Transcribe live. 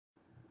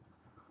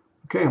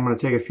Okay, I'm going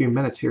to take a few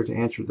minutes here to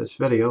answer this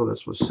video.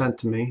 This was sent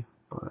to me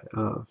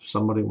by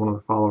somebody, one of the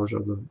followers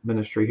of the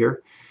ministry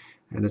here,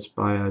 and it's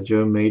by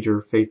Joe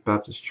Major, Faith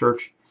Baptist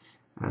Church,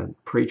 and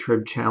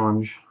Pre-Trib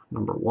Challenge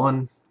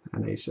 #1.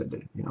 And they said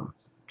that,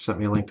 sent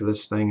me a link to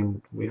this thing, and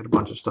we had a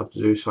bunch of stuff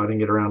to do, so I didn't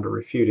get around to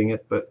refuting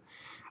it. But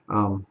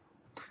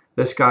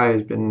this guy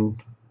has been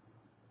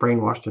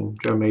brainwashed,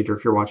 and Joe Major,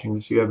 if you're watching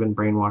this, you have been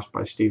brainwashed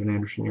by Steven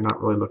Anderson. You're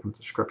not really looking at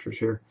the scriptures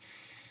here.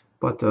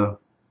 But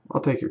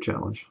I'll take your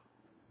challenge.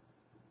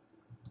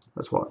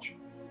 Let's watch.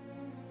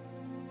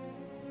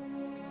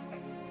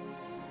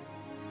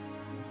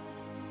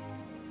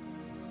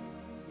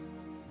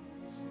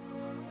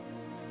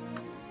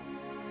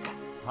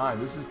 Hi,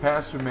 this is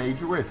Pastor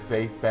Major with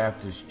Faith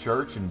Baptist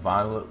Church in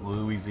Violet,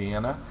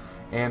 Louisiana.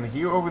 And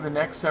here over the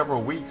next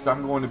several weeks,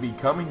 I'm going to be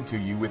coming to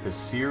you with a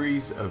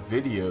series of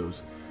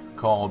videos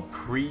called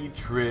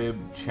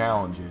Pre-Trib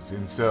Challenges.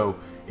 And so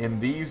in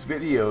these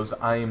videos,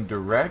 I am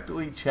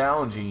directly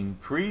challenging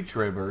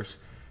pre-tribbers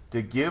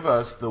to give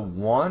us the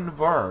one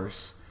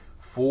verse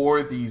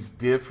for these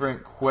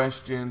different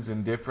questions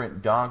and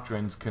different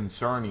doctrines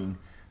concerning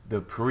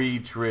the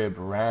pre-trib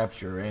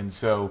rapture. And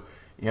so,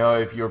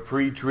 if you're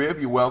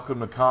pre-trib, you're welcome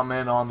to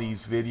comment on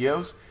these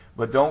videos,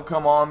 but don't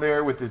come on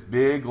there with this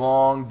big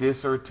long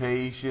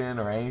dissertation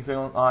or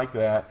anything like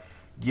that.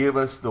 Give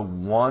us the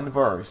one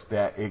verse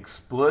that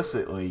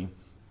explicitly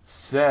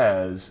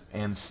says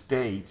and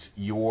states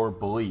your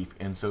belief.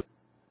 And so,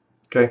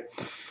 okay,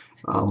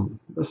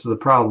 this is the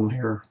problem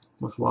here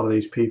with a lot of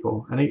these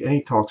people, and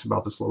he talks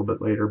about this a little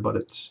bit later, but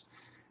it's,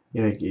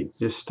 you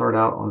just start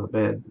out on the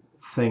bad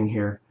thing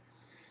here.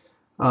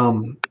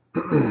 2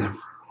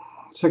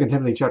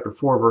 Timothy chapter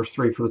 4 verse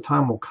 3, for the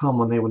time will come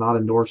when they will not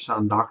endure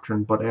sound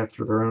doctrine, but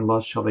after their own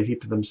lust shall they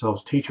heap to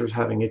themselves teachers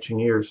having itching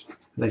ears,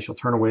 and they shall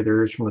turn away their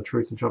ears from the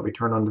truth and shall be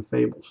turned unto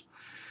fables.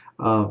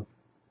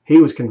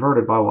 He was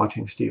converted by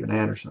watching Steven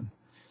Anderson,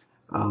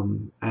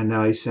 and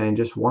now he's saying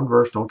just one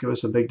verse, don't give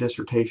us a big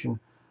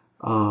dissertation.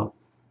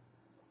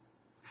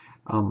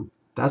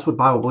 That's what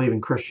Bible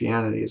believing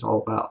Christianity is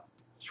all about.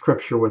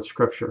 Scripture with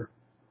Scripture.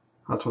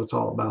 That's what it's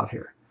all about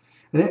here.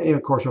 And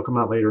of course, he'll come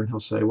out later and he'll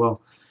say,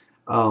 well,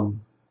 I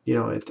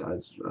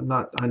realize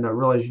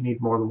you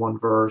need more than one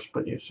verse,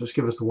 but just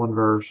give us the one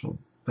verse and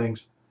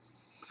things.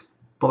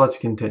 But let's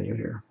continue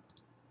here.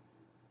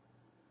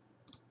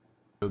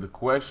 So the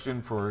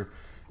question for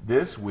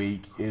this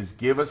week is,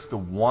 give us the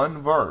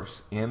one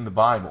verse in the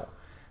Bible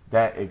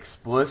that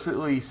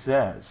explicitly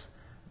says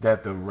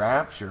that the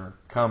rapture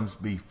comes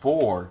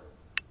before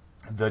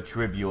the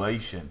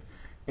tribulation.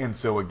 And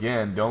so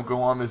again, don't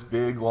go on this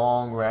big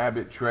long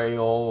rabbit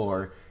trail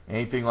or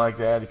anything like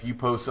that. If you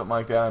post something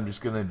like that, I'm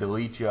just going to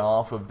delete you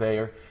off of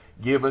there.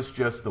 Give us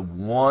just the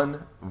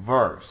one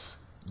verse.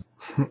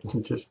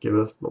 Just give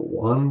us the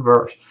one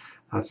verse.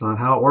 That's not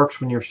how it works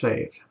when you're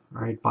saved.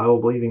 All right,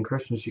 Bible-believing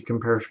Christians, you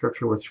compare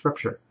Scripture with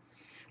Scripture.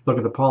 Look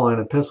at the Pauline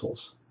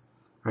epistles,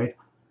 right?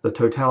 The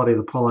totality of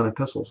the Pauline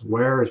epistles.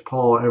 Where is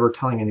Paul ever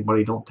telling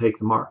anybody don't take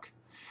the mark?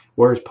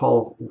 Where is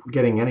Paul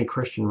getting any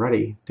Christian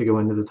ready to go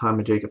into the time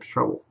of Jacob's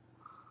trouble?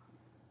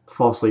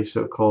 Falsely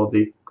so-called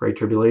the Great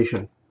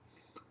Tribulation.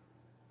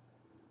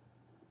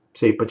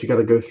 See, but you got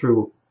to go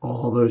through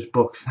all those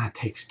books. That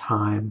takes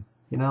time,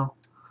 But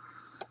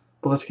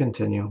let's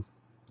continue.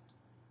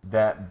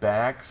 That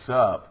backs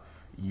up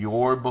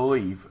your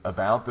belief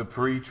about the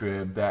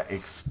pre-trib, that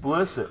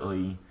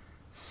explicitly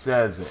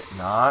says it.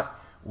 Not,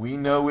 we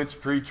know it's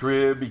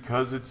pre-trib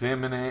because it's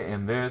imminent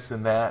and this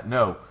and that.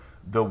 No,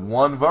 the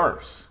one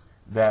verse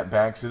that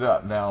backs it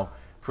up. Now,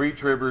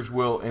 pre-tribbers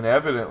will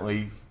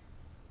inevitably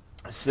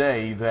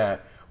say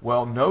that,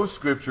 well, no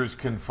scripture is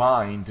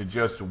confined to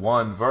just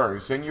one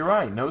verse. And you're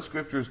right, no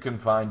scripture is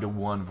confined to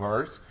one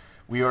verse.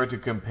 We are to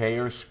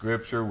compare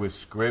Scripture with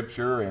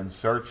Scripture and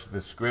search the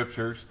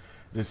Scriptures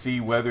to see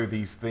whether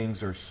these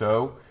things are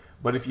so.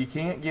 But if you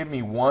can't give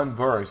me one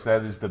verse,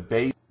 that is the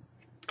base.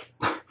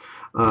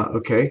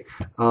 Okay.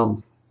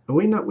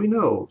 We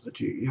know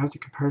that you have to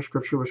compare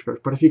Scripture with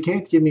Scripture. But if you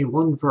can't give me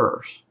one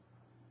verse,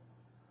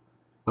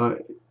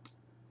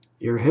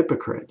 you're a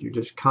hypocrite. You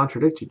just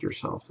contradicted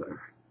yourself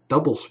there.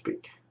 Double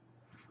speak.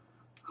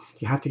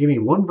 You have to give me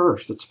one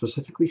verse that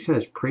specifically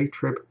says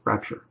pre-trib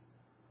rapture.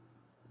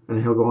 And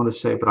then he'll go on to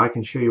say, but I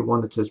can show you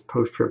one that says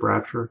post-trib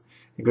rapture.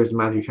 It goes to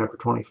Matthew chapter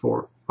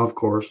 24, of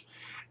course.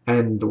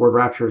 And the word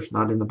rapture is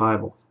not in the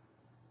Bible.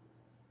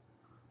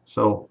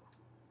 So,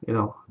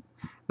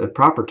 the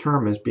proper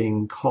term is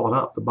being caught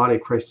up. The body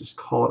of Christ is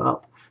caught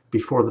up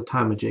before the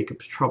time of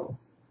Jacob's trouble.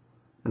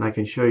 And I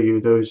can show you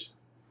those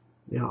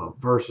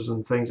verses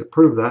and things that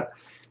prove that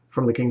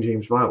from the King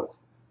James Bible.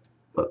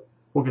 But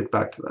we'll get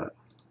back to that.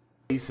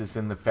 Basis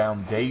in the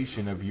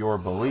foundation of your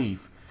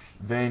belief,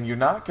 then you're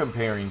not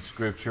comparing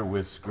Scripture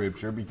with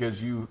Scripture,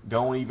 because you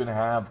don't even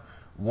have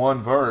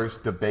one verse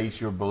to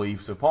base your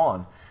beliefs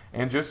upon.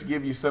 And just to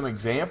give you some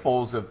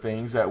examples of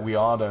things that we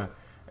ought to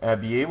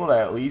be able to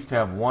at least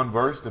have one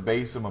verse to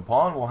base them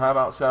upon, well, how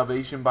about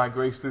salvation by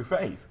grace through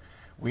faith?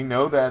 We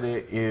know that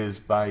it is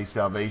by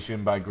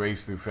salvation by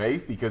grace through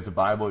faith because the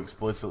Bible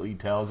explicitly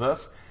tells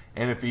us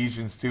And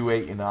Ephesians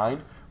 2:8 and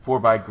 9, for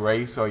by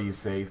grace are you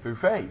saved through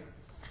faith.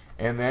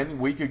 And then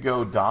we could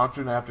go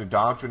doctrine after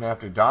doctrine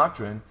after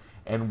doctrine,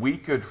 and we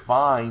could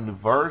find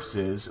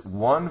verses,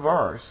 one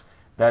verse,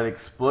 that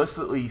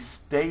explicitly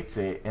states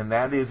it, and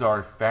that is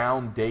our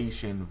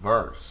foundation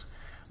verse.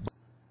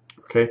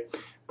 Okay,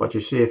 but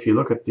you see, if you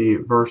look at the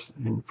verse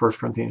in 1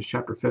 Corinthians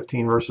chapter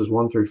 15, verses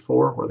 1 through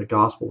 4, where the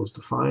gospel is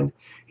defined,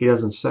 he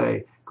doesn't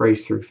say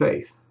grace through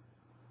faith.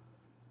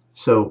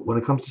 So when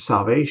it comes to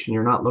salvation,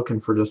 you're not looking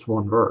for just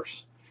one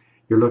verse.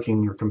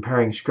 You're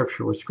comparing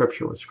Scripture with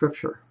Scripture with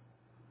Scripture.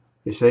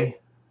 You see?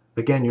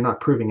 Again, you're not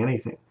proving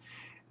anything.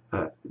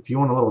 If you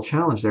want a little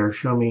challenge there,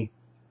 show me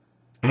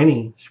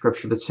any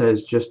Scripture that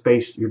says just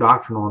base your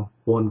doctrine on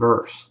one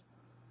verse.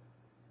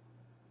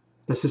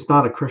 This is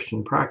not a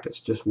Christian practice.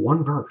 Just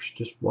one verse.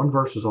 Just one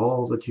verse is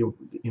all that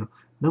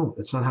no,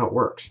 that's not how it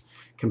works.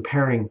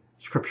 Comparing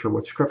Scripture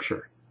with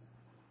Scripture.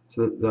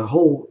 So the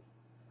whole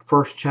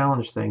first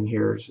challenge thing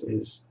here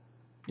is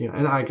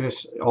and I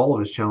guess all of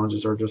his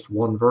challenges are just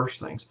one verse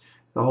things.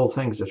 The whole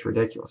thing's just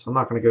ridiculous. I'm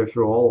not going to go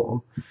through all of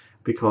them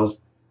because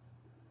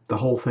the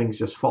whole thing's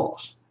just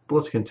false. But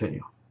let's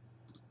continue.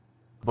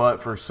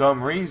 But for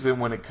some reason,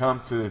 when it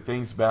comes to the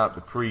things about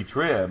the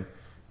pre-trib,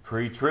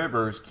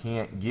 pre-tribbers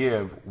can't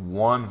give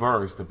one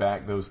verse to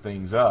back those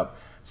things up.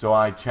 So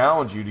I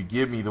challenge you to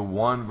give me the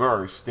one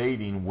verse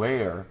stating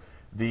where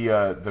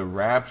the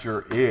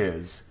rapture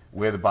is,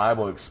 where the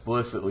Bible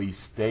explicitly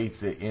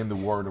states it in the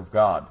Word of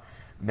God.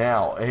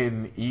 Now,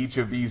 in each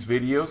of these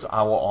videos,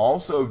 I will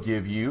also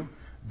give you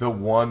the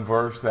one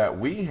verse that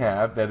we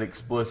have that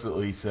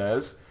explicitly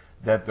says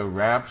that the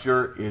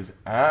rapture is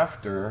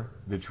after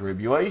the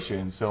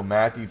tribulation. So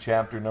Matthew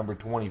chapter number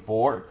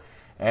 24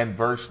 and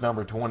verse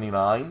number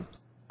 29.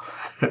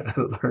 I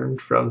learned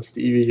from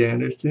Stevie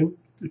Anderson,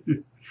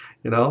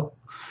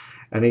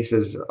 and he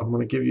says, I'm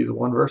going to give you the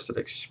one verse that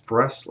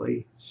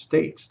expressly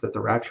states that the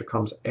rapture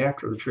comes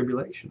after the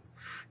tribulation.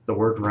 The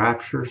word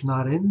rapture is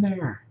not in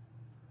there.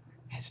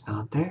 It's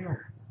not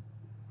there.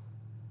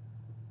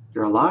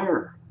 You're a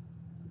liar.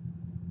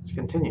 Let's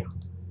continue.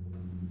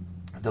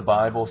 The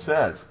Bible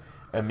says,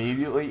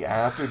 immediately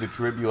after the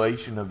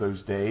tribulation of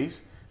those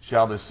days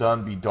shall the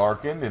sun be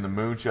darkened, and the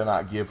moon shall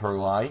not give her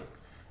light,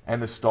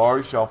 and the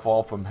stars shall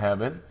fall from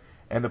heaven,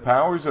 and the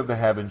powers of the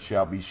heavens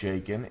shall be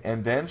shaken,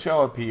 and then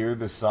shall appear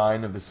the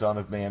sign of the Son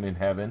of Man in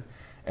heaven,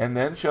 and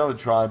then shall the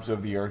tribes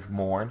of the earth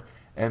mourn,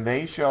 and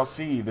they shall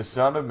see the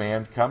Son of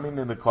Man coming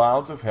in the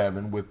clouds of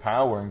heaven with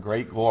power and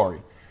great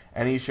glory.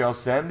 And he shall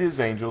send his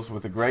angels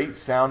with a great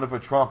sound of a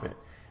trumpet,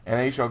 and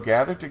they shall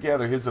gather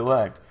together his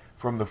elect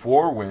from the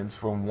four winds,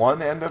 from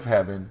one end of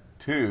heaven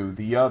to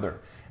the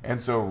other.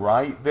 And so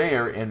right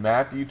there in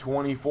Matthew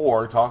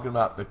 24, talking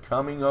about the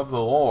coming of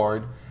the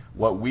Lord,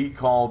 what we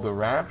call the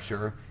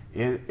rapture,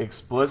 it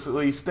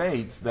explicitly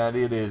states that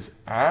it is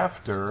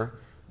after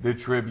the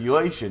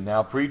tribulation.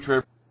 Now,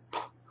 pre-trib.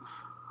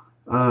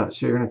 So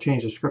you're going to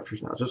change the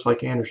scriptures now, just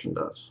like Anderson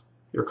does,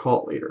 your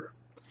cult leader.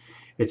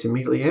 It's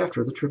immediately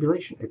after the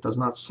tribulation. It does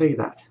not say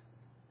that.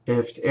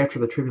 If after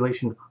the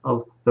tribulation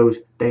of those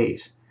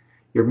days,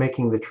 you're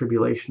making the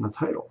tribulation a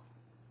title.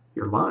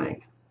 You're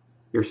lying.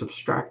 You're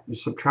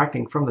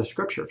subtracting from the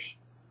scriptures.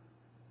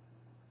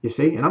 You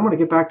see? And I'm going to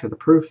get back to the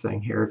proof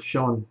thing here. It's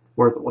showing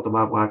what the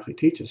Bible actually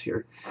teaches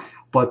here.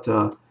 But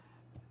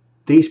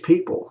these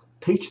people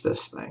teach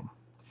this thing,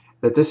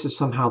 that this is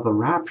somehow the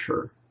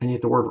rapture, and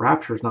yet the word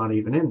rapture is not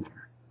even in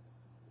there.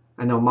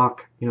 And they'll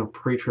mock,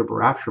 pre-trib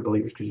rapture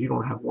believers because you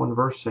don't have one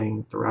verse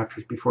saying the rapture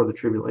is before the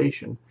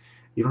tribulation.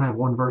 You don't have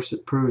one verse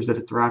that proves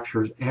that the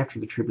rapture is after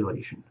the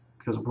tribulation,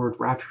 because the word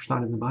rapture is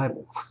not in the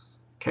Bible.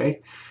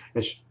 Okay?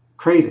 It's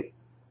crazy.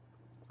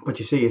 But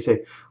you see, you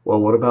say,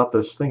 well, what about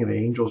this thing of the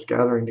angels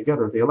gathering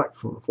together, the elect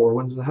from the four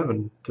winds of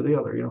heaven to the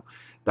other?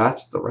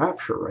 That's the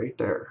rapture right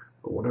there,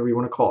 or whatever you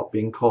want to call it,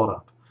 being caught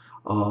up.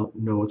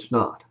 No, it's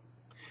not,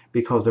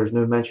 because there's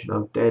no mention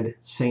of dead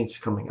saints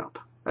coming up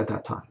at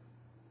that time.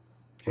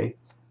 Okay,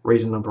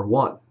 reason number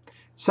one.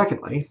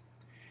 Secondly,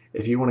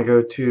 if you want to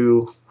go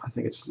to, I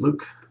think it's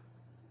Luke.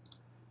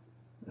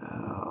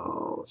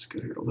 Let's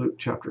go here to Luke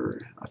chapter,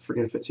 I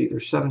forget if it's either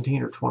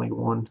 17 or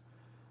 21.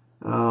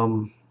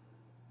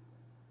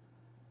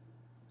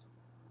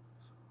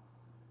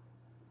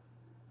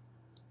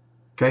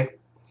 Okay.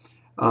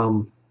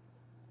 It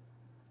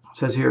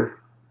says here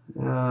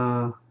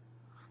about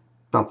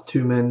the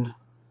two men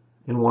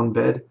in one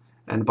bed.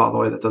 And by the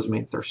way, that doesn't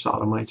mean they're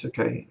sodomites.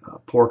 Okay.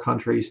 Poor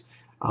countries,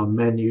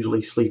 men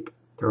usually sleep.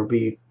 There will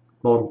be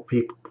multiple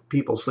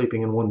people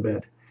sleeping in one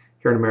bed.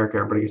 Here in America,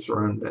 everybody gets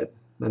their own bed.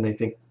 Then they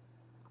think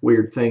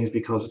weird things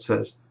because it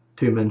says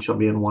two men shall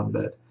be in one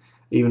bed.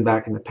 Even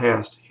back in the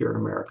past here in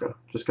America.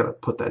 Just got to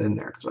put that in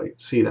there because I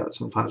see that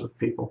sometimes with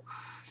people.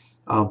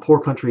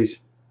 Poor countries,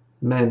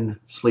 men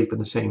sleep in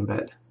the same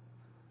bed.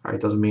 All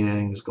right, doesn't mean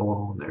anything's going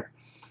on there.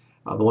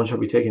 The one shall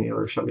be taken, the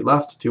other shall be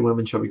left. Two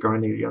women shall be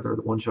grinding together.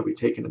 The one shall be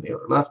taken and the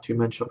other left. Two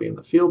men shall be in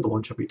the field. The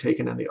one shall be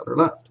taken and the other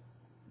left.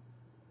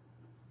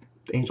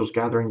 The angels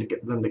gathering to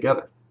get them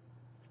together.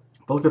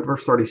 But look at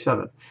verse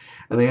 37.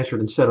 And they answered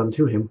and said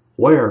unto him,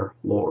 Where,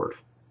 Lord?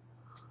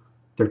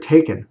 They're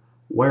taken.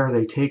 Where are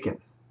they taken?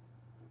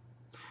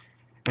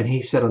 And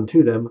he said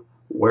unto them,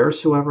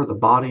 Wheresoever the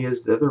body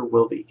is, thither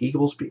will the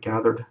eagles be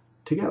gathered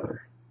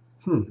together.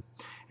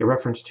 A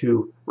reference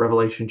to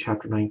Revelation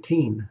chapter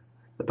 19,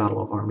 the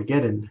Battle of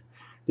Armageddon.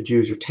 The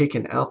Jews are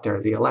taken out there,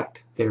 the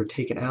elect. They are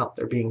taken out.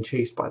 They're being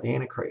chased by the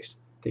Antichrist.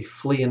 They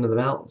flee into the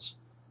mountains.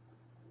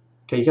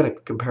 Okay, you got to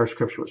compare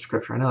Scripture with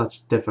Scripture. I know it's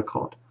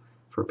difficult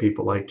for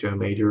people like Joe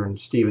Major and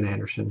Stephen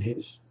Anderson,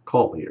 his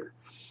cult leader.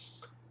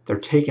 They're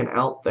taken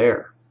out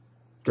there.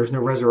 There's no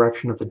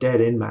resurrection of the dead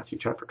in Matthew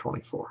chapter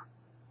 24.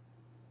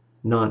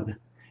 None.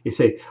 You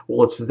say,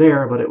 well, it's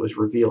there, but it was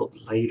revealed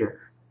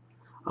later.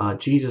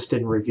 Jesus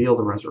didn't reveal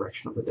the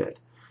resurrection of the dead.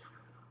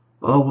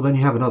 Oh, well, then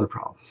you have another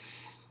problem.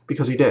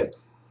 Because he did.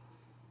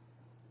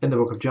 In the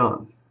book of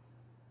John.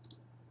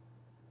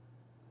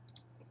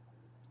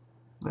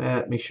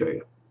 Let me show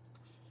you.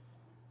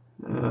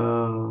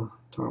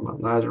 Talking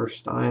about Lazarus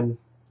dying.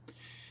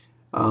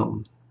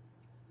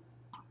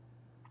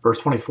 Verse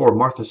 24,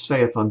 Martha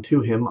saith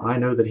unto him, I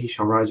know that he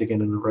shall rise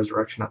again in the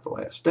resurrection at the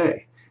last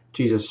day.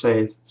 Jesus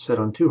said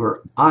unto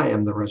her, I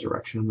am the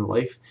resurrection and the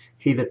life.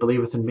 He that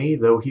believeth in me,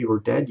 though he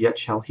were dead, yet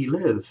shall he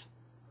live.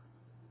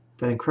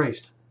 Then in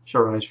Christ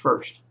shall rise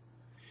first.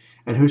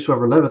 And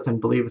whosoever liveth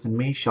and believeth in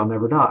me shall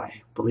never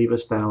die.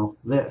 Believest thou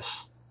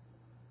this?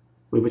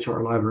 We which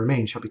are alive and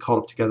remain shall be caught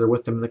up together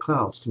with them in the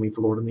clouds to meet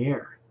the Lord in the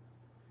air.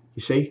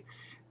 You see?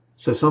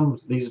 So some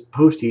of these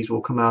posties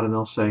will come out and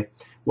they'll say,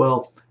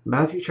 well,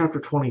 Matthew chapter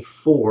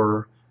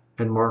 24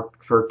 and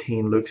Mark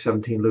 13, Luke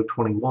 17, Luke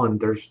 21,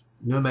 there's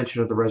no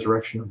mention of the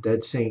resurrection of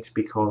dead saints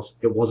because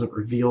it wasn't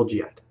revealed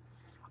yet.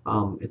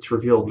 It's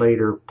revealed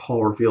later.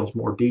 Paul reveals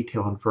more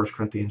detail in 1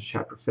 Corinthians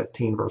chapter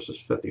 15, verses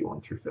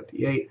 51 through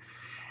 58.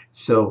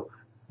 So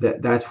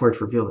that's where it's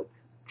revealed.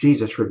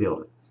 Jesus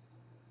revealed it.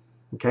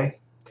 Okay?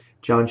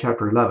 John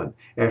chapter 11,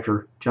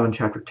 after John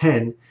chapter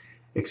 10,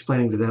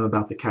 explaining to them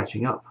about the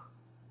catching up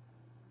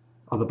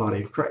of the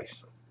body of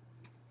Christ.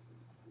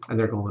 And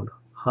they're going,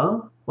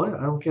 huh? What?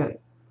 I don't get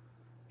it.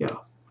 Yeah,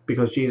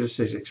 because Jesus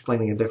is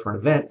explaining a different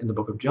event in the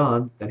book of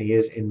John than he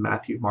is in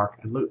Matthew, Mark,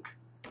 and Luke.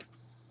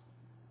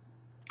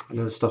 I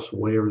know this stuff's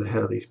way over the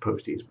head of these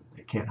posties, but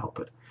they can't help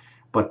it.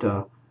 But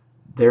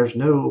there's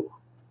no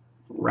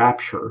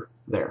rapture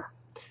there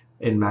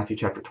in Matthew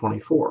chapter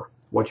 24.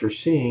 What you're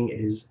seeing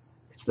is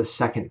it's the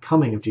second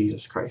coming of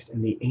Jesus Christ.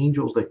 And the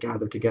angels that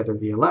gather together,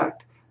 the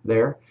elect,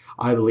 there,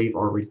 I believe,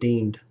 are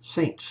redeemed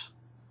saints.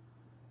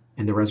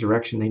 In the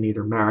resurrection, they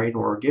neither marry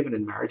nor are given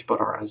in marriage, but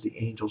are as the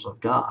angels of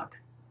God.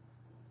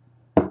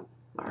 All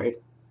right?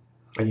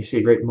 And you see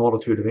a great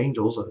multitude of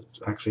angels.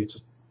 Actually,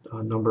 it's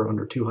a number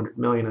under 200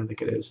 million, I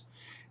think it is,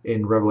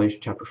 in Revelation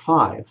chapter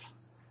 5,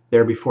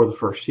 there before the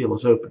first seal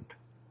is opened.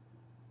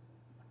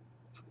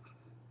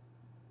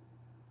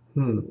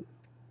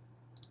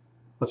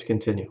 Let's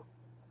continue.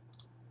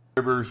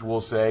 Rivers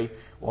will say,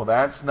 well,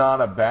 that's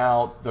not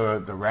about the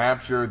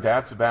rapture.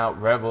 That's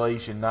about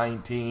Revelation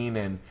 19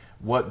 and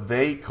what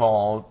they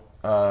call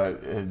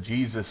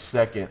Jesus'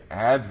 second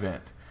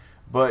advent.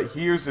 But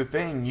here's the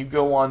thing. You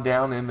go on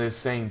down in this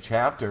same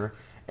chapter,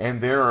 and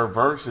there are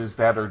verses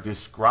that are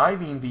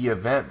describing the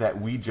event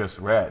that we just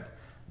read,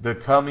 the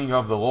coming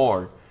of the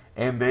Lord.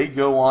 And they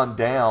go on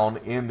down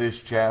in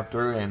this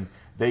chapter, and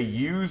they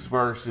use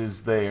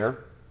verses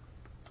there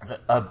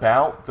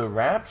about the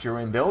rapture,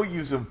 and they'll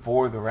use them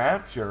for the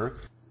rapture.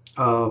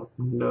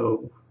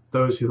 No.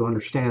 Those who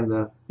understand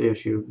the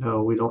issue,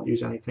 no, we don't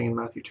use anything in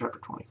Matthew chapter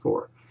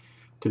 24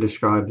 to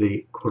describe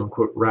the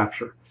quote-unquote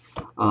rapture.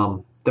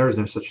 There is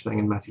no such thing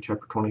in Matthew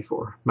chapter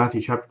 24.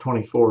 Matthew chapter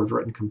 24 is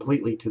written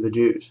completely to the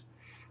Jews,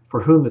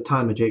 for whom the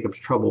time of Jacob's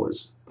trouble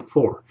is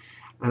for.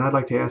 And I'd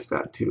like to ask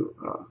that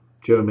to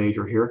Joe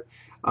Major here.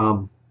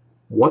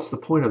 What's the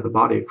point of the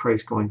body of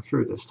Christ going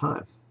through this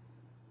time?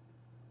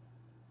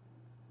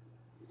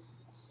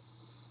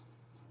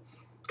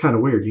 It's kind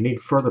of weird. You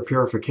need further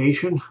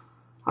purification?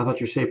 I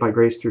thought you're saved by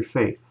grace through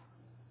faith.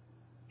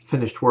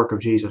 Finished work of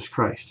Jesus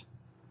Christ.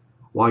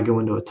 Why go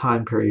into a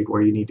time period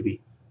where you need to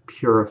be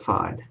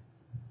purified?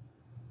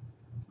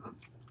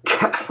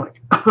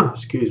 Catholic.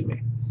 Excuse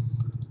me.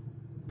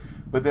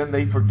 But then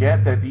they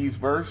forget that these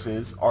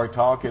verses are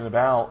talking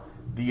about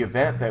the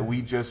event that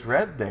we just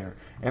read there.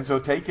 And so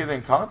take it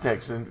in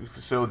context. And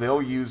so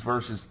they'll use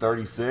verses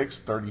 36,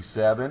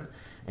 37.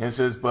 And it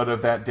says, but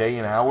of that day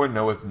and hour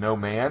knoweth no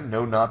man,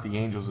 no not the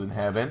angels in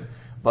heaven,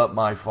 but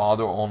my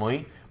Father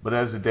only. But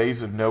as the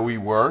days of Noe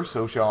were,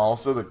 so shall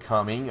also the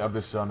coming of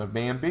the Son of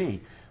Man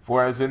be.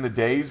 For as in the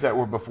days that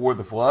were before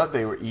the flood,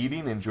 they were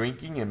eating and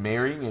drinking and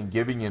marrying and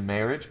giving in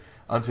marriage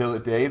until the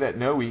day that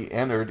Noe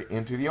entered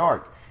into the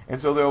ark.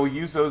 And so they'll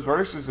use those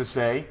verses to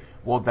say,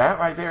 well, that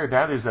right there,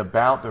 that is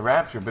about the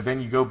rapture. But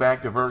then you go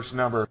back to verse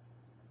number.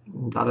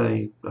 Not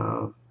a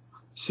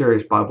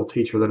serious Bible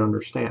teacher that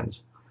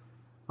understands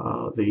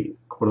the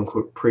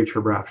quote-unquote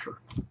Pre-Trib rapture.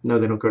 No,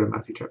 they don't go to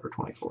Matthew chapter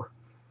 24.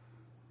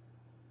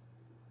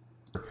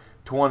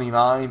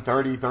 29,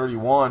 30,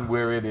 31,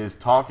 where it is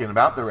talking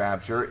about the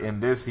rapture,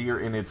 and this here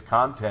in its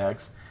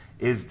context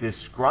is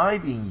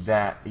describing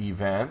that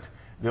event,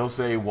 they'll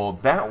say, well,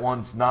 that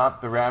one's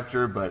not the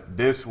rapture, but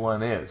this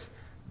one is.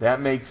 That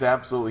makes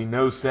absolutely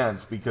no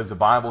sense, because the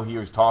Bible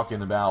here is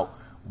talking about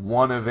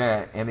one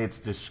event, and it's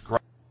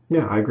describing.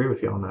 Yeah, I agree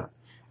with you on that.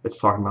 It's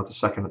talking about the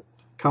second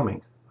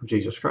coming of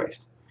Jesus Christ.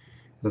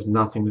 It has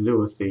nothing to do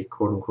with the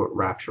quote-unquote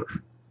rapture,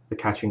 the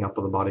catching up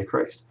of the body of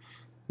Christ.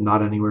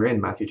 Not anywhere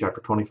in Matthew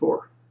chapter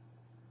 24.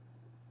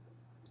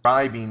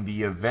 Describing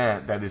the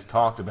event that is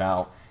talked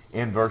about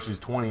in verses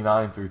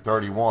 29 through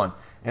 31.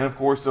 And of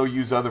course, they'll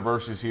use other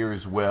verses here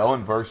as well.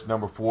 In verse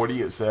number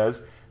 40, it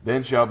says,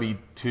 "Then shall be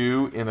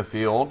two in the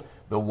field,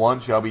 the one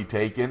shall be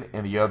taken,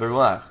 and the other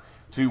left.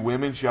 2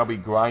 women shall be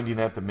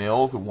grinding at the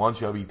mill, the one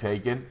shall be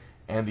taken,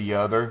 and the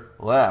other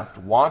left.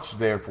 Watch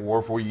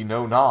therefore, for ye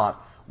know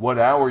not what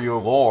hour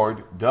your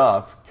Lord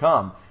doth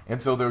come."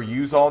 And so they'll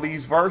use all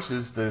these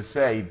verses to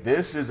say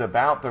this is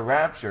about the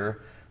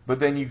rapture, but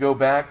then you go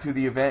back to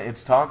the event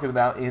it's talking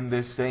about in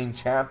this same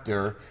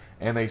chapter,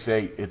 and they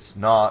say it's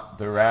not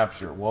the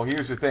rapture. Well,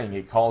 here's the thing.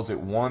 It calls it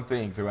one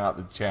thing throughout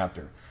the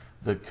chapter: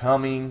 the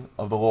coming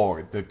of the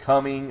Lord, the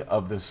coming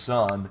of the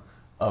Son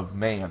of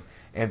Man.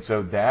 And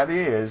so that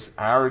is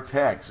our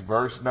text,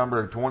 verse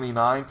number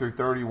 29 through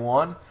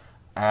 31.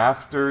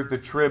 After the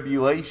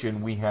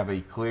tribulation, we have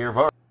a clear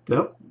verse.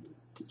 Nope.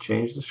 To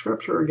change the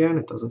scripture again,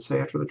 it doesn't say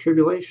after the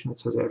tribulation. It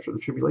says after the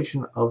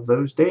tribulation of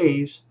those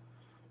days.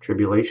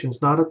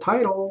 Tribulation's not a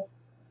title.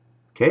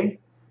 Okay?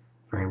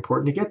 Very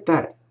important to get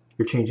that.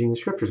 You're changing the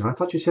scriptures. And I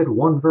thought you said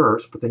one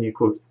verse, but then you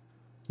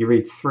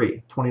read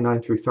 3,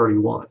 29 through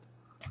 31.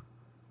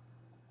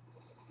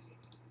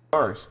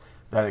 Verse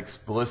that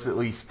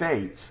explicitly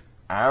states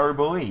our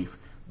belief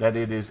that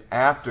it is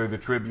after the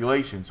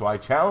tribulation. So I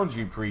challenge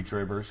you,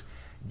 pre-tribbers,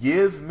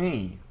 give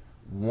me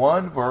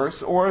one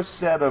verse or a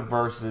set of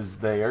verses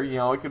there. You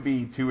know, it could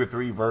be 2 or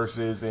 3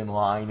 verses in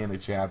line in a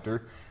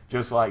chapter,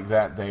 just like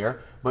that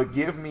there. But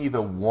give me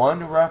the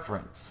one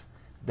reference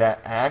that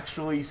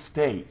actually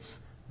states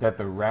that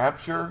the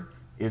rapture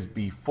is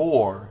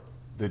before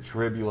the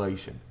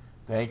tribulation.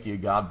 Thank you.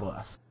 God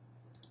bless.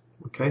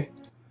 Okay?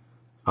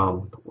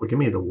 Well, give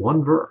me the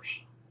one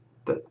verse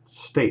that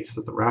states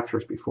that the rapture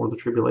is before the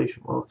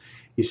tribulation. Well,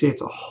 you see,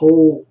 it's a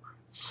whole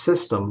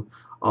system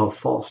of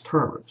false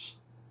terms.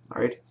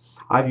 All right?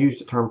 I've used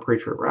the term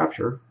pre-trib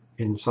rapture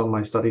in some of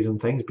my studies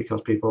and things because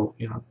people,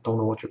 don't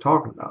know what you're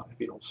talking about if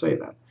you don't say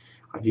that.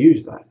 I've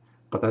used that,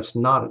 but that's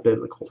not a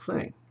biblical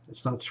thing.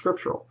 It's not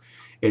scriptural.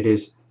 It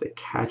is the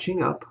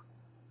catching up,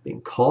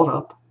 being caught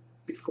up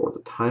before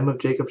the time of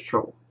Jacob's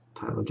trouble.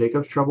 The time of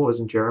Jacob's trouble is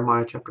in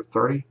Jeremiah chapter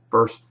 30,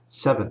 verse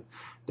 7.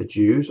 The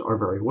Jews are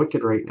very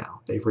wicked right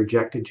now. They've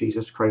rejected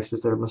Jesus Christ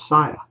as their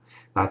Messiah.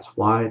 That's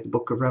why the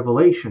book of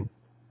Revelation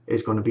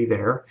is going to be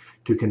there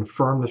to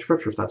confirm the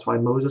scriptures. That's why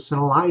Moses and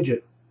Elijah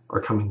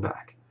are coming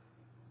back.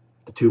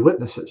 The 2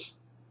 witnesses.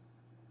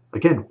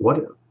 Again,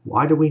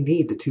 why do we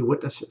need the 2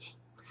 witnesses?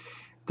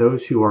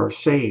 Those who are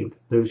saved,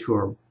 those who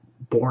are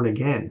born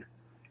again,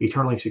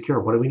 eternally secure.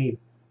 What do we need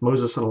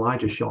Moses and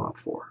Elijah showing up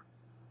for?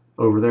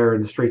 Over there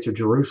in the streets of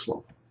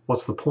Jerusalem.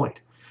 What's the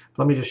point?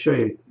 Let me just show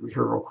you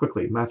here real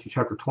quickly. Matthew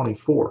chapter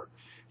 24.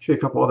 Show you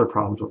a couple other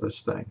problems with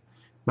this thing.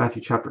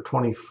 Matthew chapter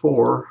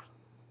 24.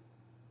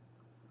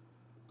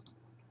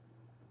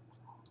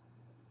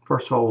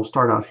 First of all, we'll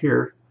start out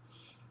here.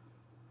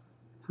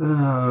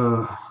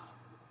 Verse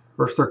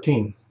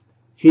 13.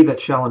 He that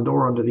shall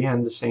endure unto the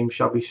end, the same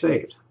shall be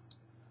saved.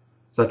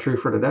 Is that true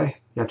for today?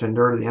 You have to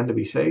endure to the end to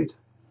be saved?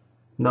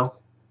 No.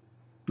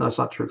 No, it's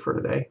not true for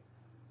today.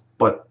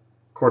 But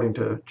according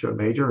to Joe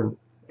Major and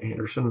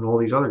Anderson and all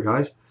these other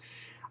guys,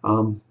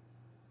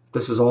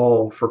 this is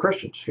all for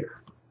Christians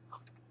here.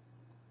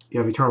 You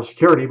have eternal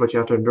security, but you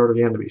have to endure to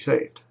the end to be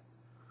saved.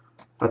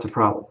 That's a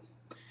problem.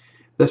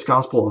 This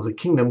gospel of the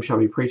kingdom shall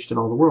be preached in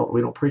all the world.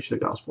 We don't preach the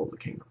gospel of the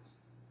kingdom.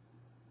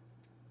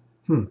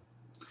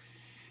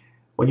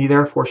 When ye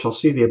therefore shall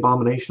see the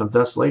abomination of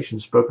desolation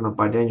spoken of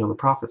by Daniel the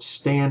prophet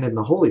stand in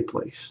the holy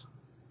place,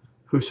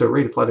 whoso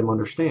readeth, let him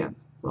understand.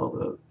 Well,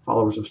 the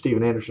followers of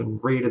Stephen Anderson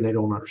read and they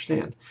don't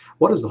understand.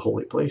 What is the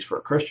holy place for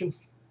a Christian?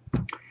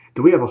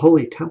 Do we have a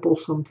holy temple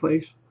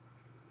someplace?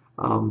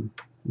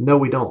 No,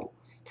 we don't.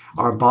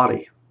 Our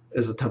body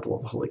is the temple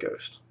of the Holy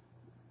Ghost.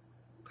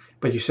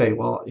 But you say,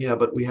 well, yeah,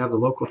 but we have the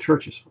local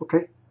churches.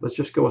 Okay, let's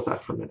just go with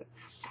that for a minute.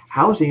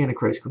 How is the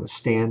Antichrist going to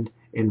stand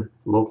in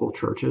local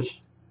churches?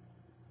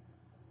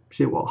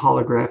 See, well,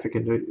 holographic,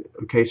 and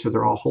okay, so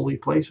they're all holy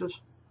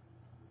places?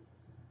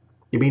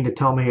 You mean to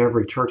tell me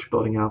every church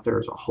building out there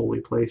is a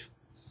holy place?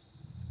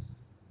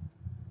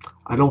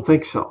 I don't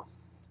think so.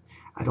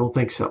 I don't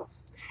think so.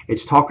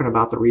 It's talking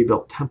about the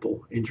rebuilt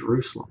temple in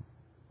Jerusalem.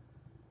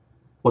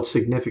 What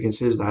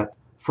significance is that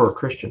for a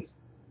Christian?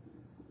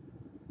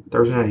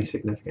 There isn't any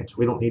significance.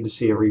 We don't need to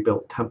see a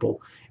rebuilt temple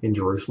in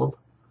Jerusalem.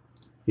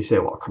 You say,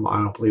 well, come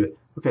on, I don't believe it.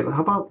 Okay,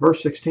 how about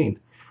verse 16?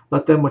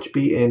 Let them which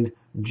be in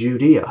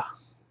Judea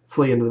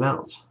flee into the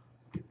mountains.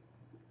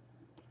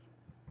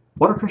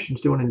 What are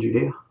Christians doing in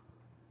Judea?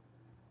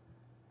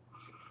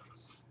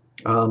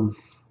 Let's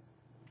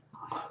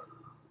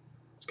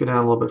go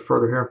down a little bit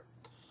further here.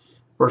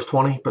 Verse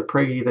 20, but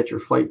pray ye that your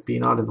flight be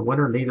not in the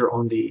winter, neither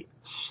on the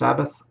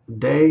Sabbath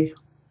day.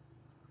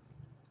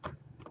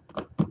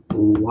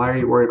 Why are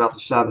you worried about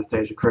the Sabbath day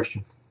as a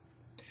Christian?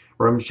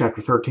 Romans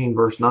chapter 13,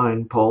 verse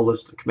 9, Paul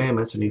lists the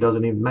commandments, and he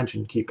doesn't even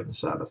mention keeping the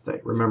Sabbath day,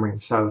 remembering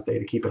the Sabbath day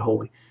to keep it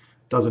holy.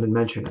 Doesn't even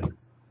mention it.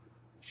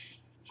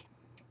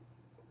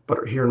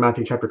 But here in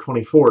Matthew chapter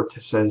 24,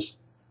 it says,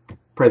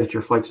 pray that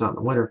your flight's not in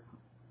the winter,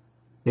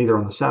 neither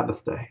on the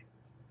Sabbath day.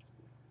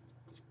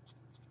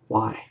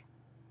 Why?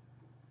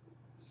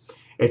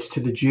 It's to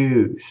the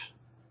Jews.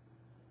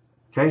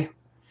 Okay?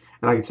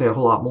 And I could say a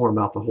whole lot more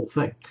about the whole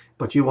thing.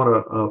 But you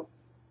want a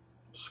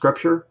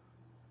scripture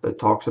that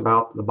talks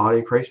about the body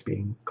of Christ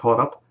being caught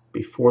up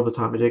before the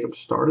time of Jacob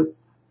started,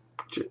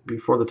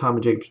 before the time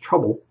of Jacob's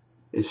trouble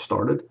is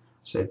started.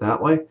 Say it that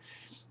way.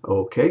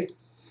 Okay.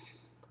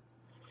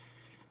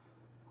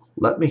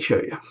 Let me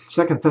show you.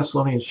 2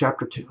 Thessalonians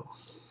chapter 2.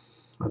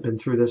 I've been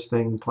through this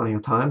thing plenty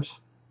of times.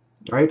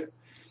 Right?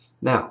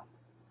 Now,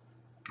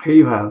 here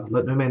you have,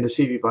 let no man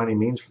deceive you by any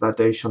means, for that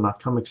day shall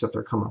not come except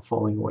there come a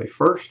falling away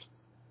first.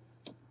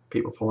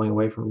 People falling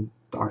away from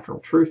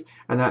doctrinal truth,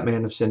 and that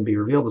man of sin be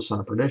revealed, the son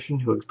of perdition,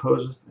 who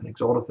exposeth and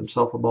exalteth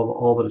himself above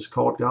all that is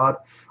called God,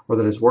 or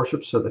that is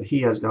worshipped, so that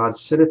he as God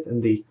sitteth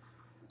in the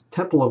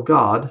temple of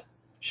God,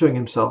 showing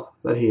himself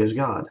that he is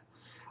God.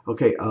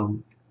 Okay,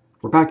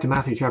 we're back to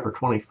Matthew chapter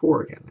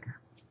 24 again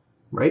there,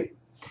 right?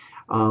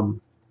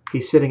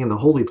 He's sitting in the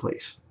holy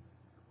place,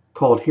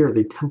 called here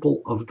the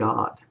temple of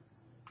God,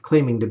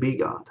 claiming to be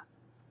God.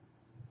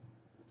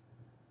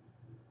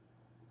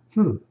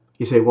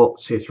 You say, well,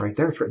 see, it's right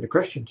there. It's written to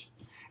Christians.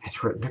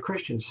 It's written to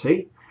Christians.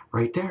 See?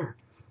 Right there.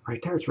 Right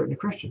there. It's written to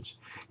Christians.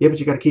 Yeah, but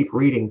you got to keep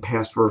reading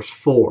past verse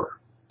 4,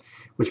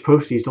 which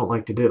posties don't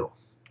like to do.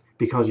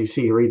 Because you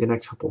see, you read the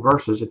next couple of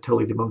verses, it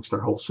totally debunks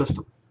their whole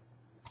system.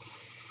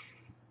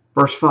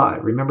 Verse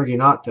 5, remember ye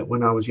not that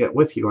when I was yet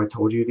with you, I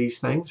told you these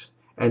things?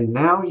 And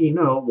now ye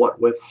know what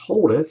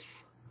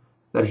withholdeth,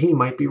 that he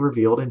might be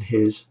revealed in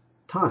his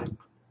time.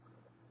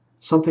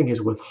 Something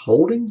is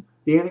withholding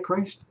the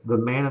Antichrist, the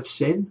man of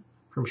sin,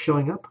 from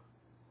showing up.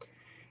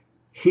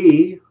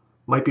 He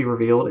might be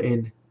revealed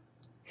in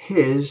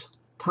his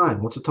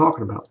time. What's it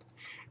talking about?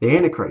 The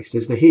Antichrist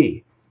is the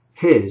he.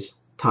 His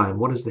time.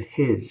 What is the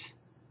his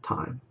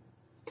time?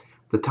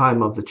 The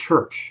time of the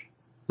church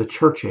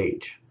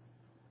age.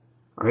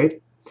 All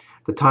right?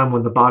 The time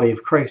when the body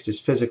of Christ is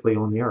physically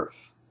on the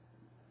earth.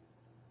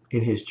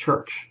 In his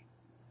church.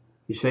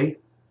 You see?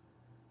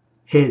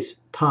 His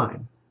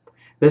time.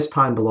 This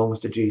time belongs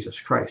to Jesus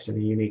Christ in a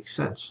unique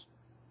sense.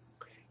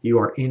 You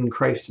are in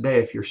Christ today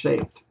if you're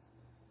saved.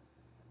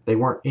 They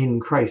weren't in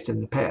Christ in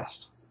the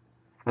past.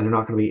 And they're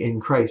not going to be in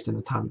Christ in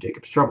the time of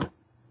Jacob's trouble.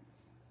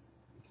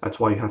 That's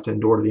why you have to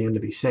endure to the end to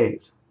be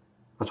saved.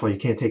 That's why you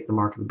can't take the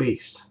mark of the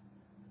beast.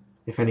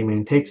 If any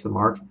man takes the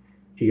mark,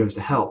 he goes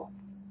to hell.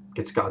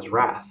 Gets God's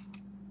wrath.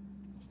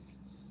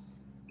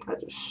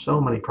 There's so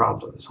many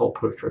problems with this whole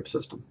post-trib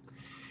system.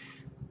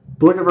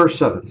 But look at verse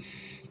 7.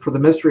 For the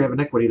mystery of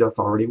iniquity doth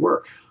already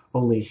work.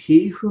 Only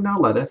he who now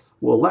letteth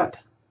will let.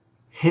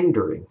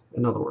 Hindering,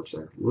 in other words,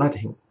 there,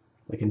 letting,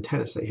 like in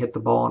tennis, they hit the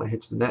ball and it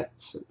hits the net,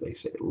 so they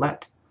say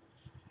let.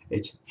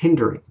 It's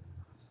hindering.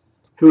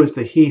 Who is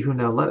the he who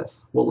now letteth?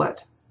 Will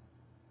let.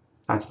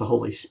 That's the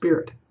Holy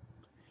Spirit.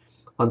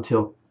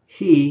 Until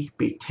he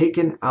be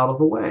taken out of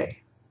the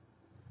way.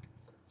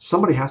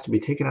 Somebody has to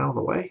be taken out of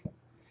the way.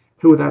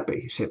 Who would that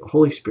be? You say the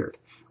Holy Spirit.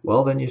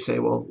 Well, then you say,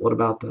 well, what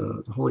about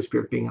the Holy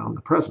Spirit being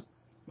omnipresent?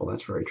 Well,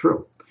 that's very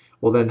true.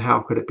 Well, then how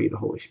could it be the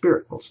Holy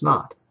Spirit? Well, it's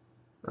not.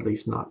 At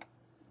least not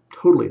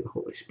totally the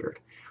Holy Spirit.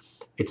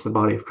 It's the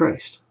body of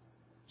Christ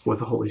with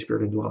the Holy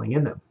Spirit indwelling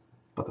in them.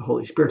 But the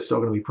Holy Spirit's still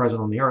going to be present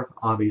on the earth,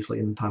 obviously,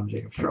 in the time of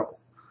Jacob's trouble.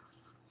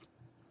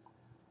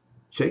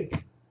 See?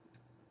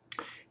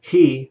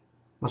 He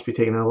must be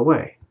taken out of the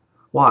way.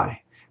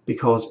 Why?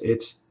 Because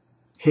it's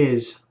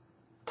his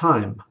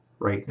time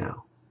right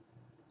now.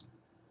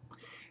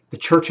 The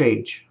church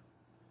age.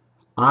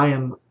 I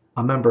am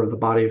a member of the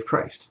body of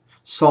Christ.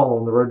 Saul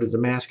on the road to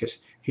Damascus,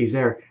 he's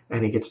there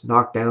and he gets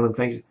knocked down and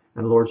things.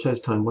 And the Lord says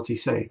to him, what's he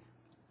say?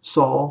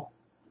 Saul,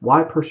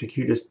 why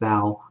persecutest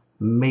thou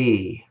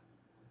me?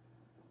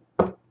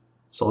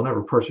 Saul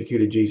never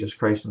persecuted Jesus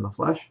Christ in the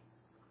flesh,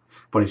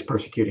 but he's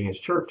persecuting his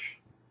church.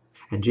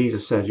 And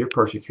Jesus says, you're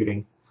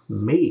persecuting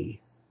me.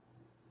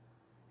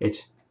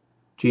 It's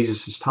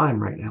Jesus'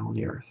 time right now on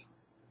the earth.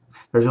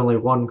 There's only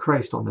one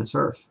Christ on this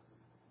earth,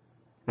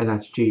 and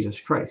that's Jesus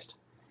Christ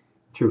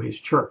through his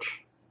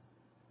church.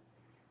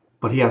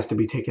 But he has to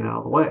be taken out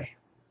of the way.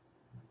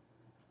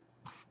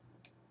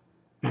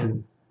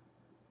 And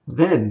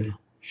then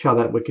shall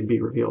that wicked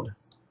be revealed,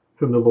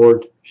 whom the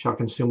Lord shall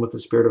consume with the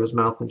spirit of his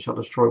mouth and shall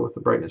destroy with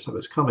the brightness of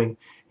his coming,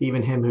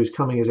 even him whose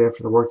coming is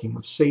after the working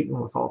of Satan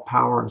with all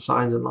power and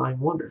signs and lying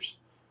wonders.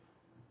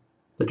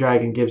 The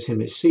dragon gives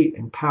him his seat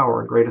and power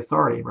and great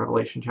authority in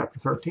Revelation chapter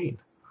 13.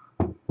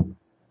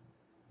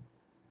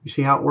 You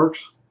see how it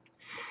works?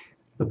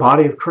 The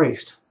body of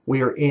Christ,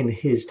 we are in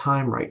his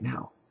time right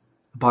now.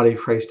 the body of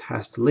Christ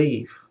has to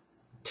leave,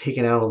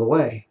 taken out of the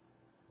way.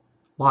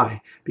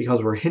 Why?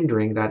 Because we're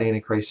hindering that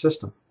Antichrist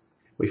system.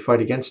 We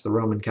fight against the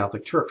Roman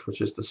Catholic Church,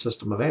 which is the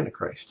system of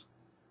Antichrist.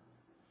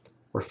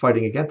 We're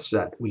fighting against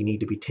that. We need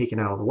to be taken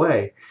out of the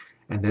way,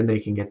 and then they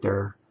can get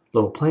their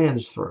little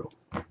plans through.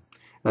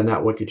 Then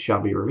that wicked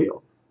shall be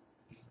revealed.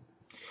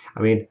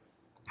 I mean,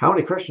 how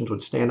many Christians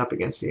would stand up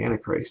against the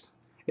Antichrist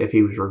if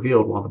he was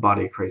revealed while the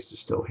body of Christ is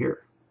still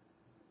here?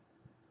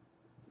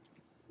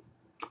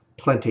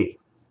 Plenty.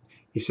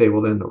 You say,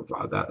 well, then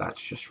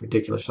that's just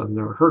ridiculous. I've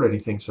never heard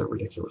anything so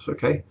ridiculous.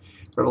 Okay,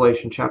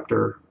 Revelation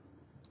chapter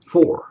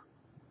 4.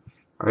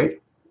 All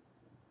right,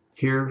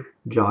 here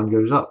John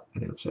goes up,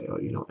 and he'll say, oh,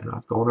 and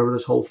I've gone over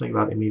this whole thing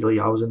about immediately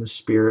I was in the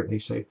spirit, and they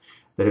say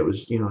that it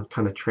was,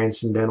 kind of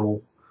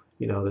transcendental,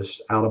 this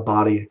out of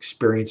body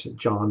experience that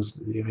John's,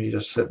 he's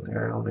just sitting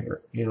there on the,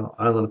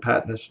 island of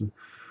Patmos, and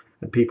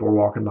people are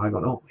walking by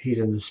going, oh, he's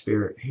in the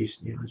spirit. He's,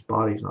 his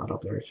body's not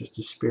up there. It's just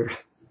his spirit.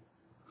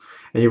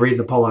 And you read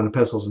the Pauline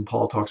epistles, and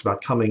Paul talks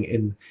about coming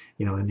in,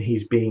 and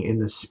he's being in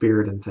the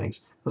spirit and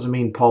things. Doesn't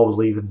mean Paul was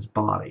leaving his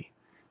body,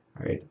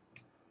 right?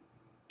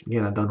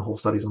 Again, I've done whole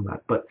studies on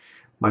that. But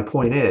my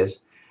point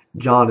is,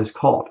 John is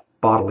caught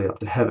bodily up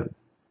to heaven.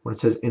 When it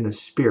says in the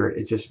spirit,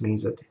 it just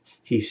means that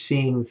he's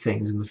seeing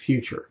things in the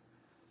future,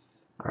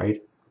 all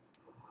right?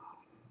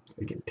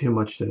 Again, too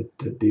much to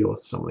deal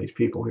with some of these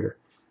people here.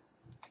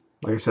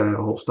 Like I said, I have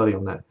a whole study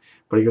on that.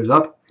 But he goes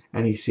up,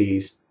 and he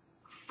sees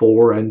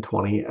 24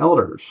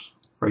 elders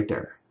right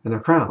there, and they're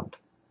crowned.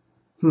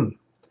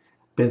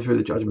 Been through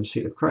the judgment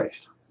seat of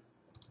Christ.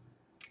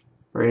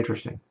 Very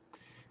interesting.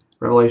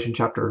 Revelation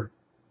chapter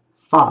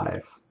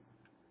 5.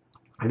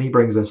 And he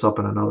brings this up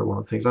in another one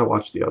of the things. I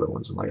watched the other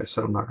ones, and like I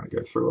said, I'm not going to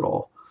go through it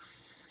all.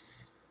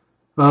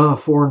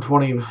 4 and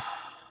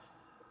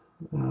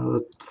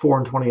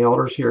 20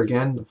 elders here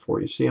again,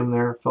 before you see them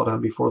there, fell down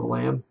before the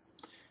Lamb.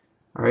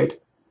 All right.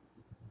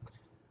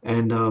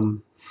 And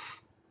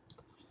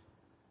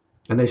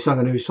they sung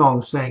a new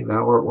song, saying,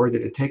 Thou art worthy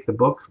to take the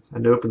book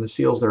and to open the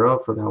seals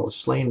thereof, for thou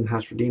wast slain and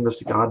hast redeemed us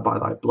to God by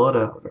thy blood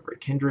out of every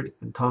kindred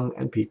and tongue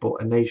and people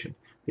and nation.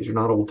 These are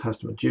not Old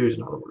Testament Jews,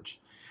 in other words.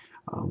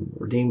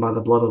 Redeemed by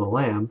the blood of the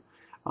Lamb,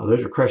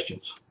 those are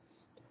Christians.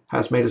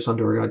 Hast made us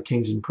unto our God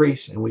kings and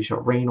priests, and we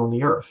shall reign on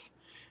the earth.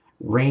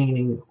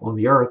 Reigning on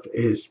the earth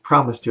is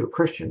promised to a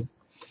Christian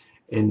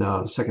in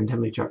 2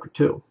 Timothy chapter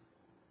 2.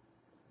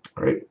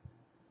 All right?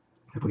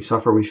 If we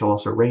suffer, we shall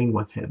also reign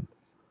with him.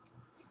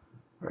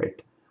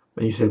 Right?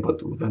 And you say, but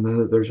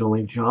then there's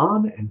only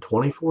John and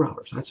 24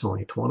 elders. That's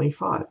only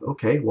 25.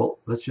 Okay, well,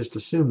 let's just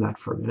assume that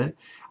for a minute.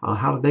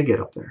 How did they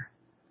get up there?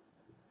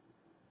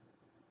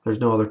 There's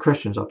no other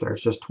Christians up there.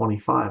 It's just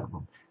 25 of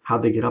them.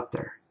 How'd they get up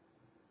there?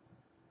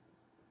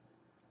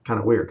 Kind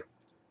of weird.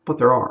 But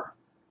there are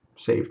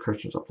saved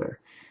Christians up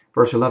there.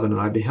 Verse 11, and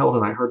I beheld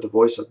and I heard the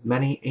voice of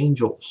many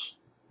angels.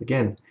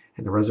 Again,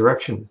 in the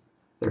resurrection,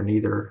 they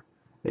neither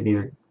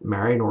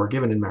marry nor are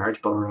given in marriage,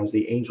 but are as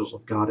the angels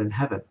of God in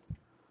heaven.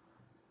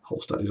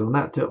 Whole studies on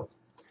that too.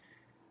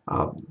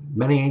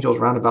 Many angels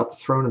round about the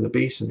throne and the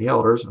beasts and the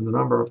elders, and the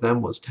number of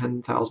them was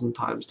 10,000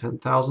 times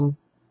 10,000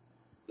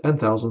 and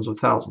thousands of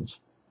thousands.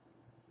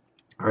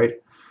 All right,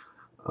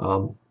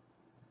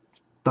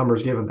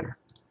 numbers given there.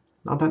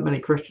 Not that many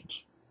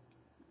Christians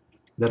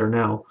that are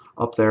now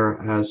up there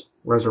as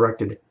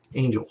resurrected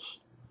angels.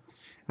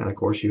 And of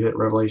course, you hit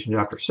Revelation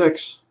chapter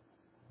 6,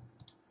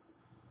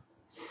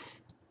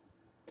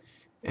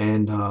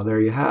 and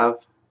there you have.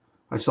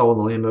 I saw when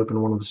the Lamb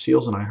opened one of the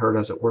seals, and I heard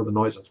as it were the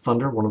noise of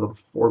thunder. One of the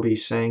four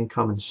beasts saying,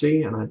 Come and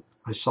see. And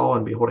I saw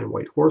and behold a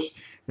white horse,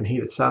 and he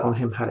that sat on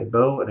him had a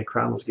bow, and a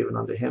crown was given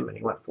unto him, and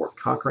he went forth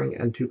conquering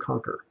and to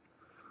conquer.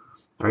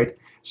 All right,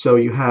 so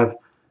you have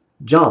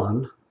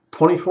John,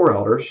 24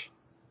 elders,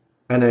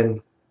 and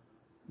then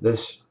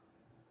this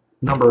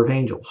number of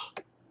angels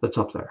that's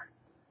up there.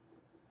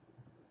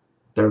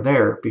 They're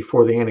there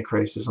before the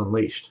Antichrist is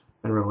unleashed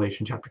in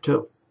Revelation chapter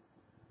 2.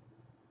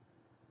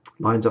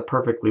 Lines up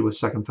perfectly with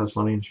 2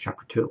 Thessalonians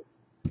chapter 2.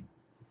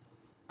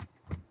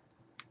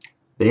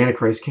 The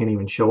Antichrist can't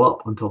even show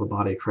up until the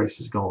body of Christ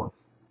is gone.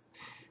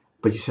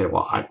 But you say,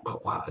 well,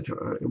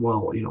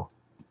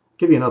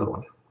 give you another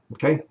one.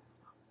 Okay?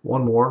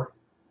 One more,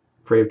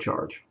 free of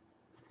charge.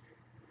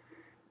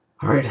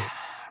 All right,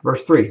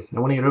 verse 3.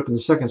 And when he had opened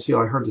the second seal,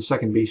 I heard the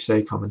second beast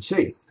say, Come and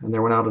see. And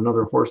there went out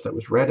another horse that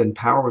was red, and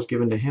power was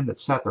given to him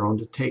that sat thereon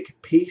to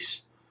take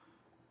peace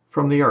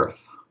from the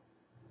earth,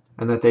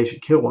 and that they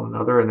should kill one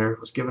another, and there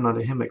was given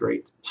unto him a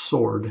great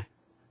sword.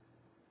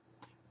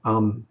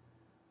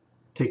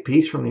 Take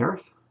peace from the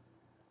earth?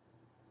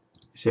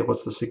 You say,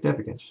 what's the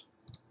significance?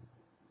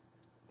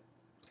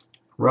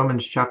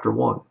 Romans chapter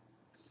 1.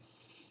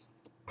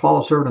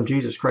 Paul, a servant of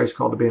Jesus Christ,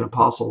 called to be an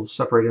apostle,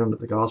 separated unto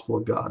the gospel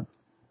of God,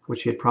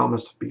 which he had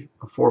promised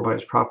before by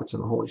his prophets in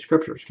the Holy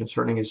Scriptures,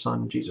 concerning his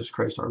Son, Jesus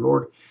Christ our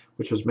Lord,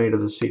 which was made of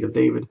the seed of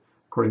David,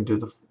 according to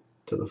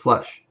the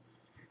flesh.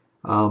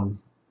 I'm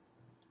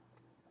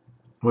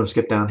going to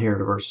skip down here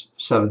to verse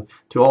 7.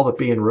 To all that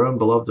be in Rome,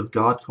 beloved of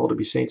God, called to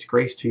be saints,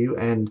 grace to you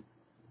and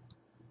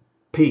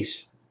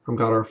peace from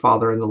God our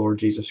Father and the Lord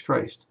Jesus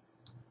Christ.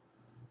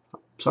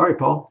 Sorry,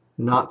 Paul,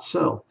 not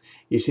so.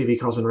 You see,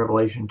 because in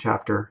Revelation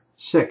chapter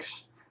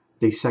 6,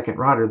 the second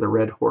rider, the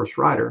red horse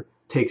rider,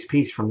 takes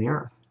peace from the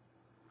earth.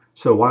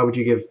 So why would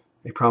you give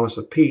a promise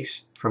of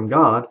peace from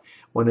God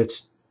when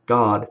it's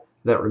God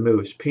that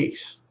removes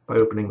peace by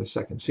opening the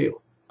second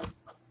seal?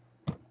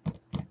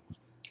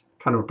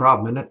 Kind of a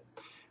problem, isn't it?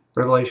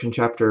 Revelation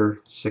chapter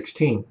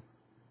 16.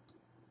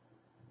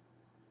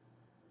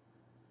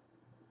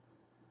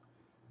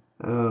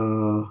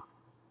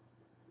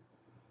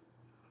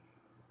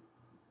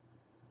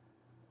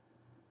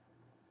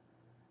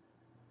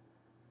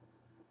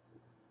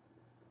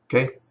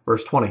 Okay,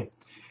 verse 20.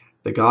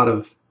 The God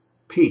of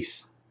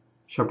peace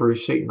shall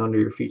bruise Satan under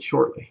your feet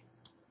shortly.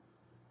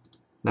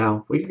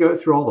 Now, we could go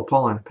through all the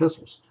Pauline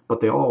epistles,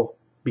 but they all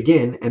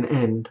begin and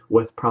end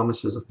with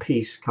promises of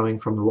peace coming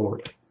from the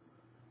Lord.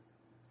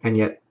 And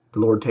yet, the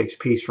Lord takes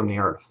peace from the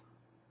earth.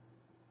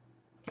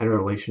 In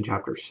Revelation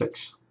chapter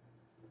 6.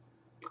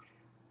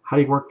 How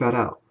do you work that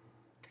out?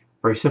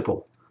 Very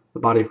simple. The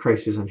body of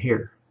Christ isn't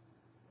here.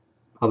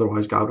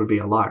 Otherwise, God would be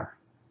a liar.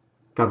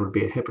 God would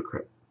be a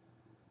hypocrite.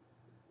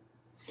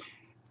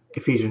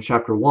 Ephesians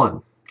chapter 1.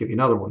 I'll give you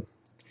another one.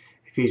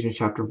 Ephesians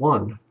chapter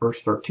 1,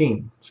 verse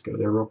 13. Let's go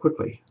there real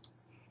quickly.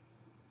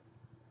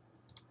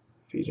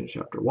 Ephesians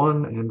chapter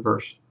 1 and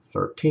verse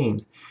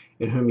 13.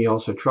 In whom ye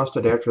also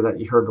trusted after that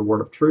ye heard the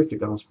word of truth, the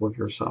gospel of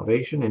your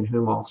salvation, in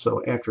whom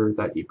also after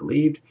that ye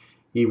believed,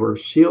 ye were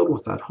sealed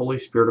with that Holy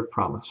Spirit of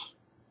promise.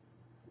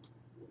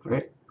 All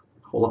right?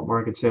 A whole lot more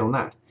I could say on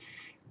that.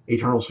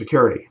 Eternal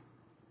security.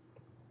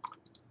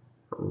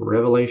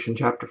 Revelation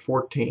chapter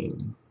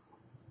 14.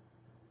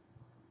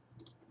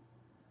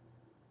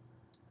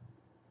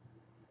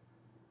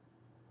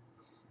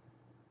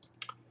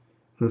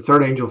 And the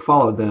third angel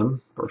followed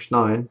them, verse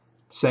 9,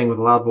 saying with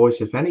a loud voice,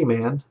 if any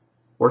man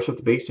worship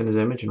the beast in his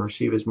image and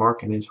receive his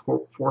mark in his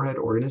forehead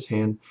or in his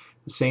hand,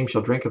 the same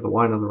shall drink of the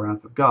wine of the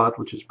wrath of God,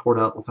 which is poured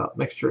out without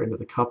mixture into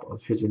the cup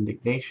of his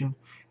indignation,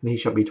 and he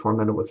shall be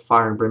tormented with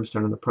fire and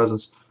brimstone in the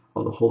presence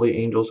of the holy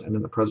angels and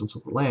in the presence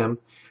of the Lamb,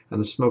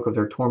 and the smoke of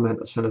their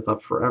torment ascendeth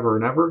up forever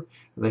and ever,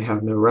 and they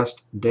have no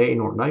rest day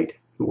nor night,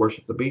 who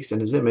worship the beast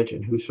in his image,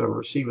 and whosoever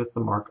receiveth the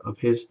mark of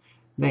his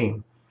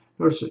name.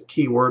 Notice the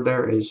key word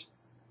there is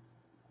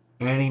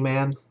any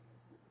man.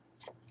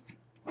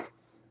 You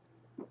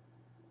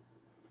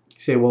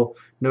say, well,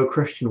 no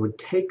Christian would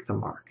take the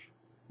mark.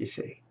 You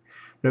see,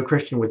 no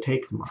Christian would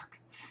take the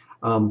mark.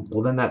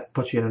 Well, then that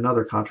puts you in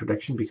another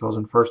contradiction, because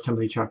in 1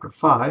 Timothy chapter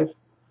 5,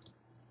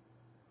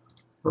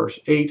 verse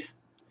 8,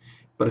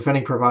 but if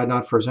any provide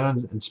not for his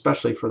own, and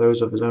especially for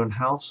those of his own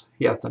house,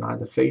 he hath denied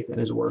the faith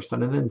and is worse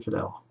than an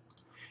infidel.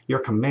 You're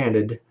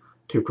commanded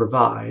to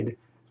provide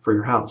for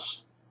your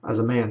house as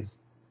a man,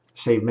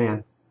 saved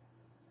man.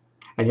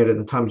 And yet in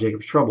the time of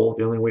Jacob's trouble,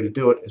 the only way to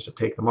do it is to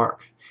take the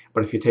mark.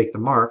 But if you take the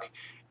mark,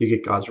 you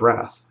get God's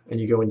wrath, and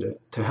you go into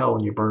hell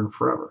and you burn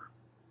forever.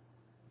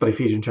 But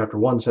Ephesians chapter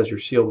 1 says you're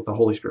sealed with the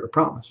Holy Spirit of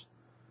promise.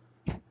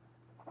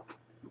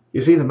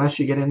 You see the mess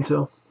you get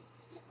into?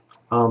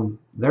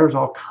 There's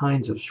all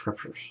kinds of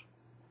scriptures,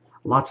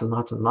 lots and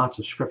lots and lots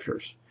of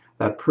scriptures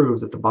that prove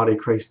that the body of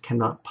Christ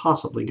cannot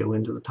possibly go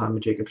into the time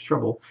of Jacob's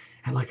trouble.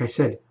 And like I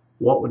said,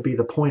 what would be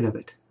the point of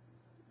it?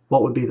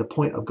 What would be the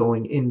point of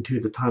going into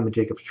the time of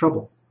Jacob's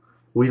trouble?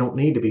 We don't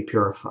need to be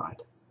purified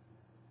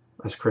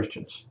as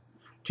Christians.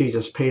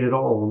 Jesus paid it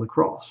all on the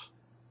cross.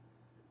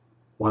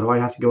 Why do I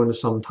have to go into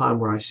some time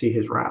where I see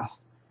his wrath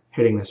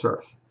hitting this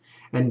earth?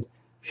 And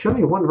show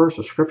me one verse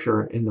of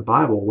scripture in the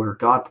Bible where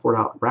God poured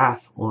out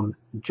wrath on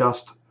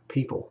just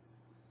people,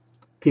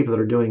 people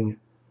that are doing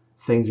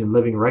things and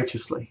living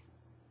righteously.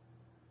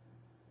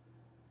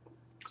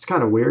 It's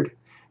kind of weird.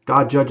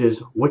 God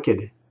judges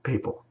wicked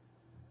people.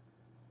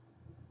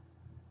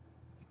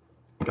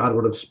 God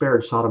would have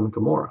spared Sodom and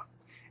Gomorrah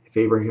if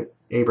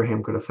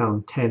Abraham could have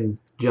found 10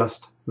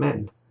 just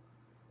men.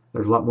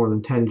 There's a lot more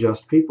than 10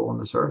 just people on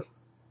this earth.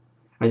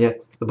 And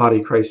yet the body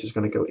of Christ is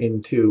going to go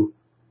into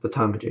the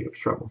time of Jacob's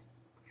trouble.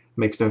 It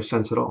makes no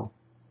sense at all.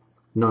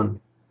 None.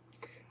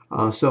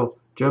 So,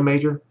 Joe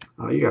Major,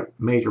 you got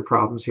major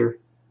problems here.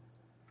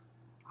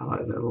 I like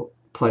that little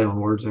play on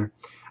words there.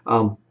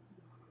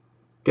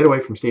 Get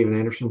away from Steven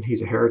Anderson.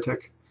 He's a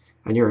heretic,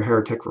 and you're a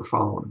heretic for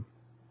following him.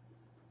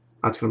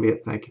 That's going to be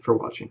it. Thank you for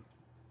watching.